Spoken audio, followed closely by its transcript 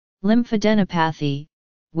Lymphadenopathy,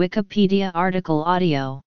 Wikipedia article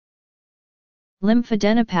audio.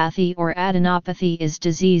 Lymphadenopathy or adenopathy is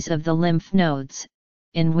disease of the lymph nodes,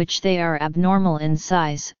 in which they are abnormal in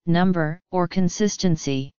size, number, or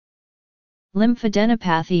consistency.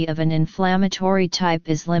 Lymphadenopathy of an inflammatory type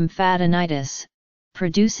is lymphadenitis,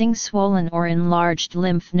 producing swollen or enlarged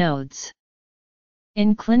lymph nodes.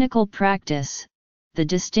 In clinical practice, the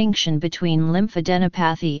distinction between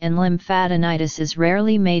lymphadenopathy and lymphadenitis is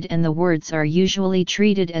rarely made and the words are usually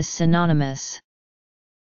treated as synonymous.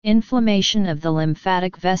 Inflammation of the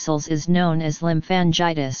lymphatic vessels is known as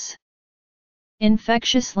lymphangitis.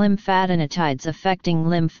 Infectious lymphadenotides affecting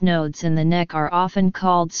lymph nodes in the neck are often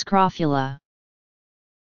called scrofula.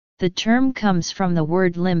 The term comes from the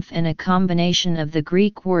word lymph and a combination of the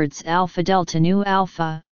Greek words alpha delta nu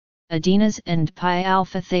alpha, adenas and pi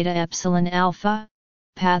alpha theta epsilon alpha,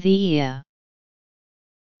 patheia.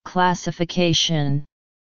 Classification.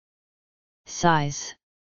 Size.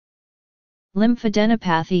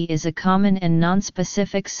 Lymphadenopathy is a common and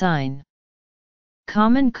nonspecific sign.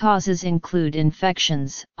 Common causes include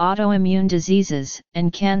infections, autoimmune diseases,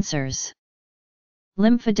 and cancers.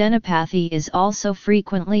 Lymphadenopathy is also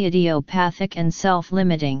frequently idiopathic and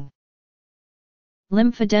self-limiting.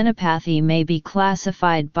 Lymphadenopathy may be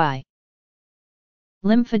classified by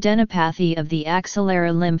lymphadenopathy of the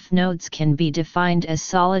axillary lymph nodes can be defined as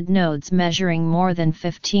solid nodes measuring more than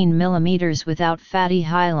 15 mm without fatty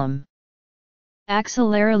hilum.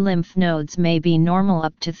 Axillary lymph nodes may be normal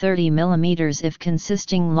up to 30 mm if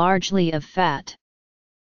consisting largely of fat.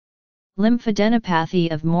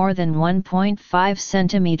 Lymphadenopathy of more than 1.5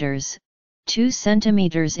 cm, 2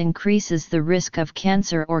 cm increases the risk of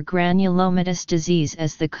cancer or granulomatous disease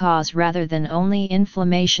as the cause rather than only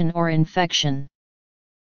inflammation or infection.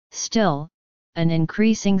 Still, an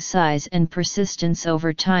increasing size and persistence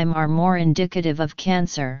over time are more indicative of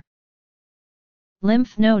cancer.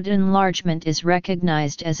 Lymph node enlargement is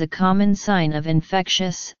recognized as a common sign of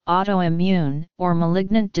infectious, autoimmune, or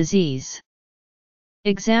malignant disease.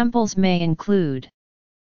 Examples may include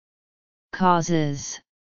causes.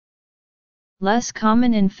 Less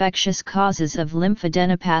common infectious causes of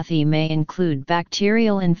lymphadenopathy may include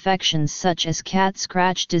bacterial infections such as cat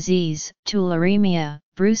scratch disease, tularemia,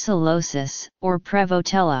 brucellosis, or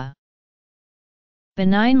Prevotella.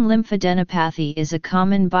 Benign lymphadenopathy is a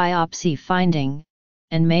common biopsy finding,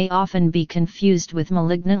 and may often be confused with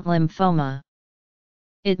malignant lymphoma.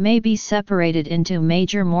 It may be separated into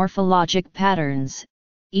major morphologic patterns,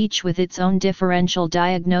 each with its own differential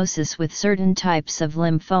diagnosis with certain types of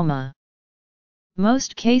lymphoma.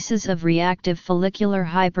 Most cases of reactive follicular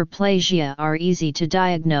hyperplasia are easy to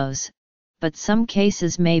diagnose, but some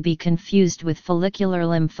cases may be confused with follicular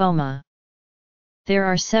lymphoma. There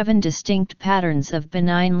are 7 distinct patterns of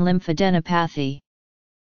benign lymphadenopathy.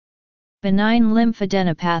 Benign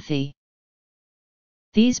lymphadenopathy.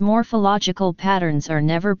 These morphological patterns are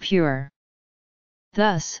never pure.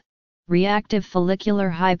 Thus, reactive follicular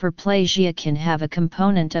hyperplasia can have a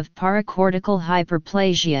component of paracortical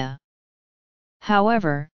hyperplasia.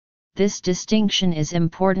 However, this distinction is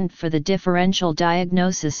important for the differential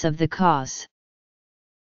diagnosis of the cause.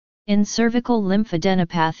 In cervical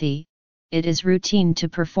lymphadenopathy, it is routine to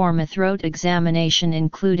perform a throat examination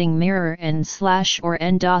including mirror and/or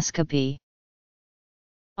endoscopy.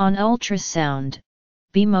 On ultrasound,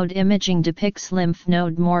 B-mode imaging depicts lymph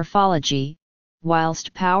node morphology,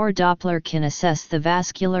 whilst power Doppler can assess the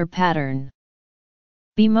vascular pattern.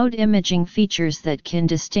 B-mode imaging features that can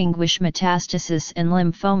distinguish metastasis and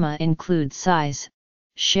lymphoma include size,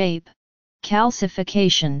 shape,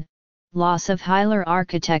 calcification, loss of hilar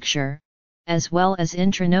architecture, as well as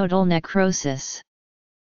intranodal necrosis.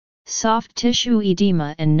 Soft tissue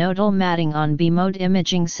edema and nodal matting on B-mode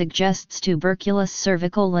imaging suggests tuberculous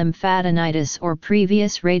cervical lymphadenitis or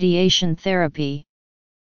previous radiation therapy.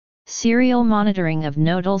 Serial monitoring of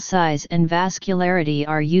nodal size and vascularity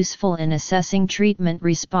are useful in assessing treatment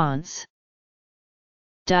response.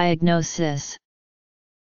 Diagnosis.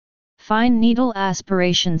 Fine needle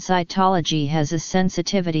aspiration cytology has a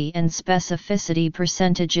sensitivity and specificity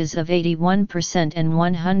percentages of 81% and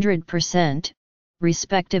 100%,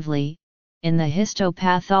 respectively, in the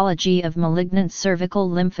histopathology of malignant cervical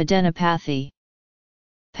lymphadenopathy.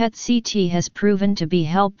 PET-CT has proven to be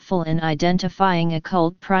helpful in identifying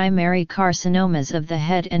occult primary carcinomas of the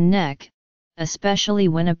head and neck, especially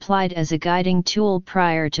when applied as a guiding tool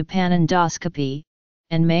prior to panendoscopy,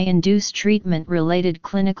 and may induce treatment-related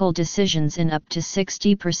clinical decisions in up to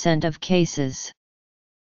 60% of cases.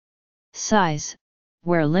 Size,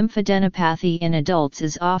 where lymphadenopathy in adults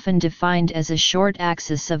is often defined as a short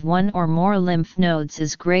axis of one or more lymph nodes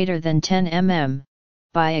is greater than 10 mm,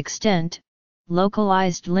 by extent,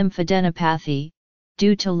 localized lymphadenopathy,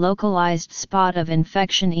 due to localized spot of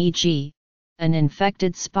infection, e.g., an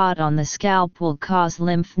infected spot on the scalp will cause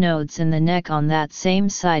lymph nodes in the neck on that same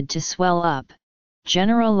side to swell up.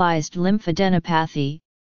 Generalized lymphadenopathy,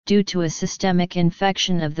 due to a systemic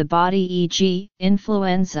infection of the body, e.g.,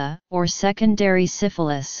 influenza or secondary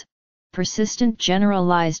syphilis. Persistent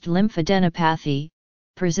generalized lymphadenopathy,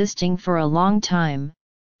 persisting for a long time,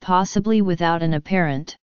 possibly without an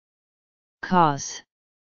apparent cause.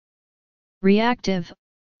 Reactive,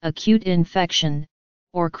 acute infection,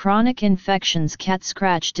 or chronic infections. Cat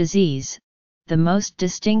scratch disease. The most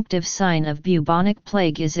distinctive sign of bubonic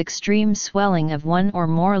plague is extreme swelling of one or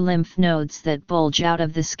more lymph nodes that bulge out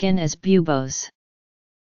of the skin as buboes.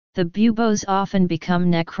 The buboes often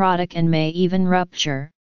become necrotic and may even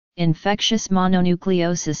rupture. Infectious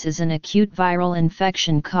mononucleosis is an acute viral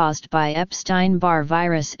infection caused by Epstein-Barr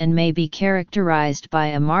virus and may be characterized by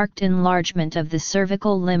a marked enlargement of the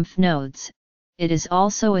cervical lymph nodes. It is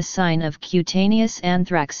also a sign of cutaneous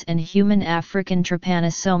anthrax and human African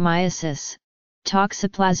trypanosomiasis.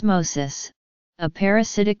 Toxoplasmosis, a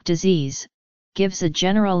parasitic disease, gives a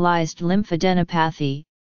generalized lymphadenopathy,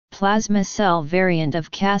 plasma cell variant of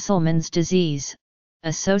Castleman's disease,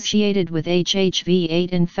 associated with HHV-8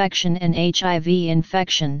 infection and HIV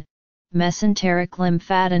infection, mesenteric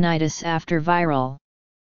lymphadenitis after viral.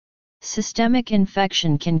 Systemic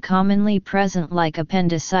infection can commonly present like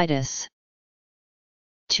appendicitis.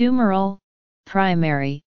 Tumoral,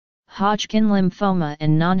 primary, Hodgkin lymphoma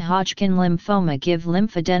and non-Hodgkin lymphoma give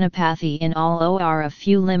lymphadenopathy in all or a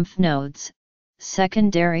few lymph nodes.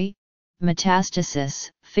 Secondary, metastasis,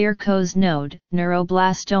 varicose node,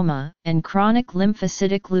 neuroblastoma, and chronic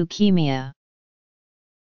lymphocytic leukemia.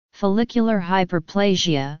 Follicular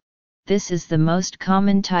hyperplasia. This is the most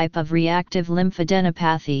common type of reactive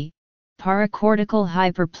lymphadenopathy. Paracortical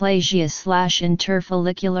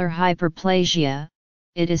hyperplasia/interfollicular hyperplasia.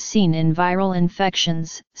 It is seen in viral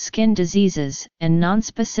infections, skin diseases, and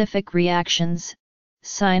nonspecific reactions.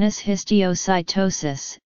 Sinus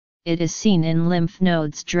histiocytosis. It is seen in lymph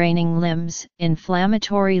nodes draining limbs,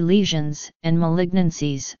 inflammatory lesions, and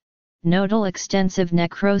malignancies. Nodal extensive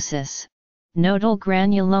necrosis. Nodal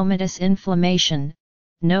granulomatous inflammation.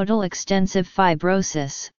 Nodal extensive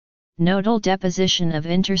fibrosis. Nodal deposition of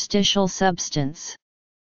interstitial substance.